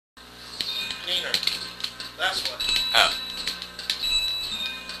cleaner. That's what. Oh.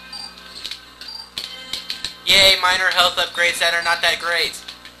 Yay, minor health upgrades that are not that great.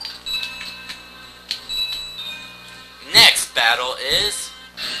 Next battle is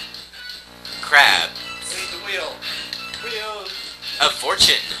Crab. Lead the wheel. Wheel. Of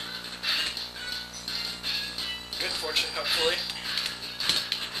Fortune. Good fortune, hopefully.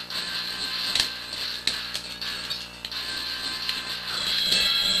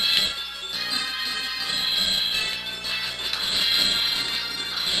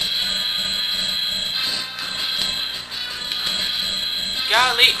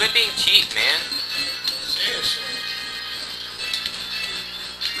 Golly, quit being cheap, man. Seriously.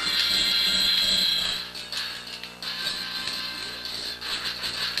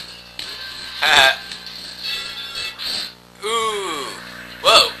 Haha. Ooh.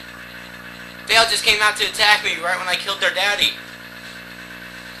 Whoa. They all just came out to attack me right when I killed their daddy.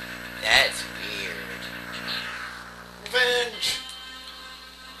 That's weird. Revenge!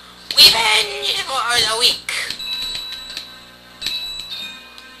 Revenge for the weak.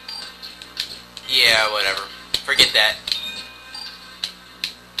 Yeah, whatever. Forget that.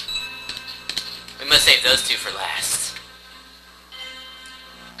 We must save those two for last.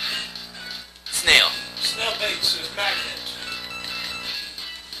 Snail. Snail baits his magnet.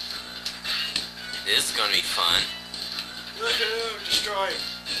 This is gonna be fun. Woohoo! Destroy.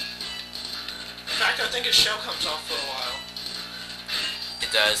 In fact, I think his shell comes off for a while.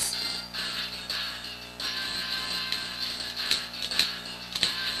 It does.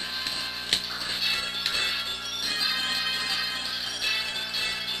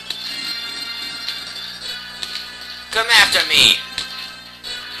 Come after me!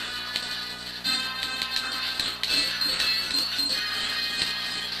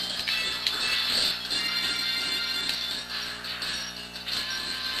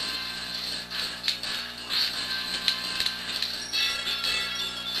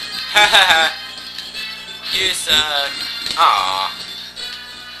 Hahaha! You suck. Aww.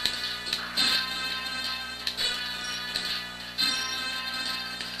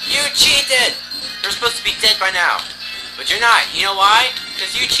 You cheated! You're supposed to be dead by now. But you're not. You know why?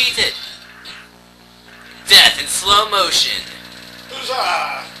 Because you cheated. Death in slow motion.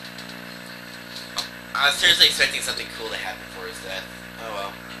 Huzzah! I was seriously expecting something cool to happen for his death. Oh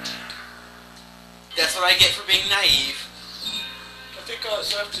well. That's what I get for being naive. I think all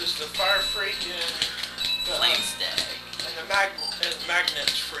that's left is the Fire Freak and the Flame Stag. and the Magnet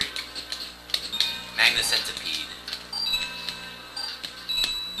Freak. Magna Centipede.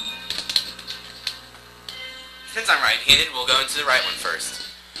 Since I'm right-handed, we'll go into the right one first.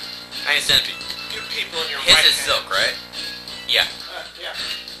 Magna Centipede. You people in your His right is silk, right? Yeah. Yeah.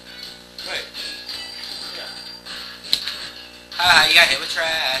 Right. Yeah. Haha, you got hit with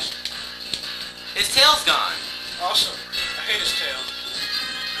trash. His tail's gone. Awesome. I hate his tail.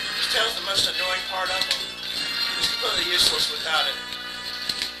 His tail's the most annoying part of him. He's completely useless without it.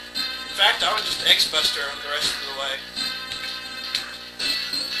 In fact, I would just X-Buster him the rest of the way.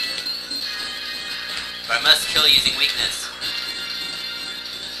 But I must kill using weakness.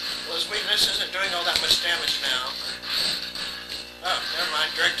 Well, his weakness isn't doing all that much damage now. Oh, never mind.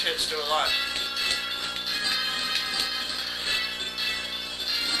 Direct hits do a lot.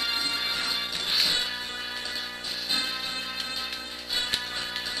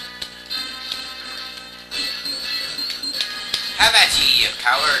 How about you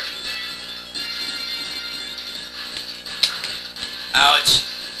coward? Ouch.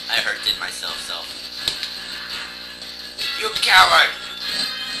 I hurted myself, You coward!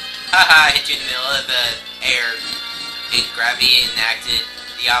 Haha, I hit you in the middle of the air. It gravity enacted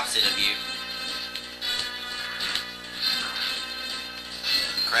the opposite of you.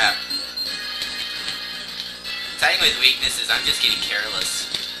 Crap. Fighting with weaknesses, I'm just getting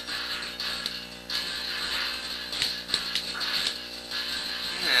careless.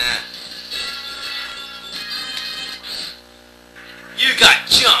 You got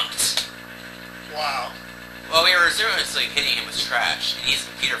jumped! Wow. Well, we were seriously hitting him with trash, and he's a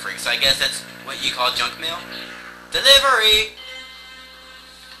computer freak, so I guess that's what you call junk mail? Delivery!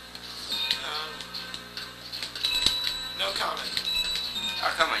 No comment.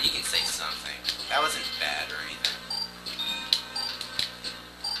 Oh, come on, you can say something. That wasn't bad or anything.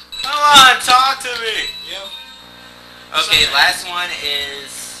 Come on, talk to me! Yep. Okay, Something. last one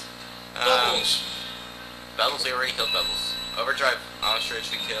is... Bubbles. Bubbles, we already killed Bubbles. Overdrive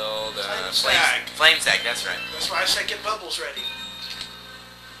Ostrich, we killed... Flame Stag. Flame Stag, that's right. That's why I said get Bubbles ready.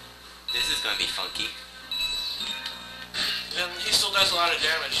 This is gonna be funky. And he still does a lot of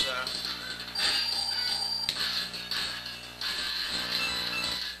damage, though.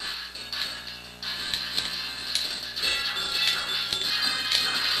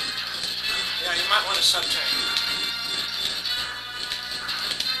 a sub-tank.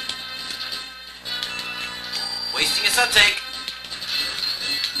 Wasting a sub-tank.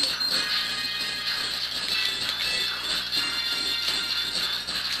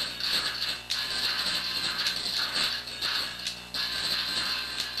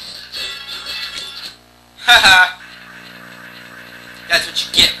 Haha! That's what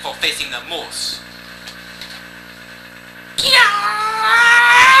you get for facing the moose.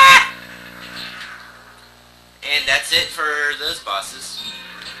 And that's it for those bosses.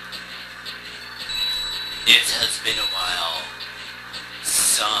 It has been a while,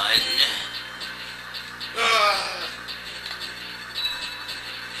 son.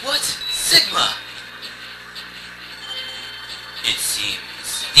 What? Sigma! It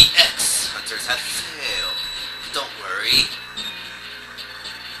seems the X-Hunters have failed. Don't worry.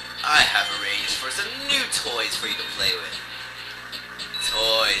 I have arranged for some new toys for you to play with.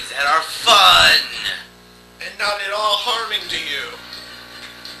 Toys that are fun! And not at all harming to you.